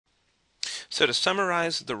So to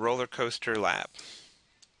summarize the roller coaster lab,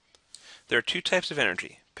 there are two types of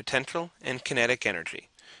energy, potential and kinetic energy.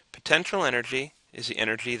 Potential energy is the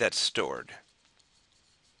energy that's stored.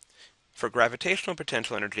 For gravitational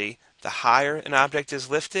potential energy, the higher an object is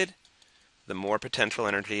lifted, the more potential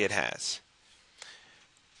energy it has.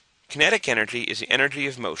 Kinetic energy is the energy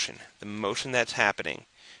of motion, the motion that's happening.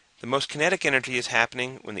 The most kinetic energy is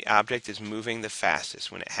happening when the object is moving the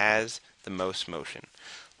fastest, when it has the most motion.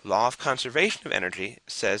 Law of conservation of energy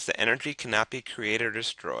says that energy cannot be created or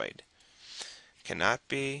destroyed. Cannot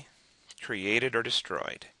be created or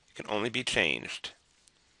destroyed. It can only be changed.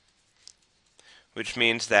 Which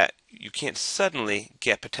means that you can't suddenly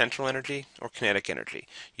get potential energy or kinetic energy.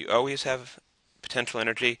 You always have potential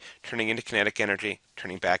energy turning into kinetic energy,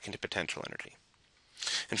 turning back into potential energy.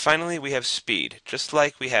 And finally, we have speed. Just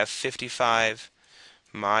like we have 55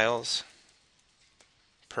 miles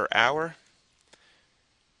per hour,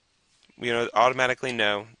 we automatically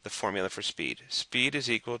know the formula for speed. Speed is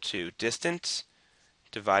equal to distance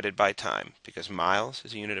divided by time, because miles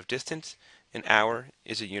is a unit of distance and hour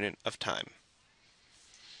is a unit of time.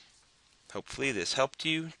 Hopefully this helped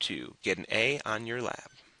you to get an A on your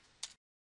lab.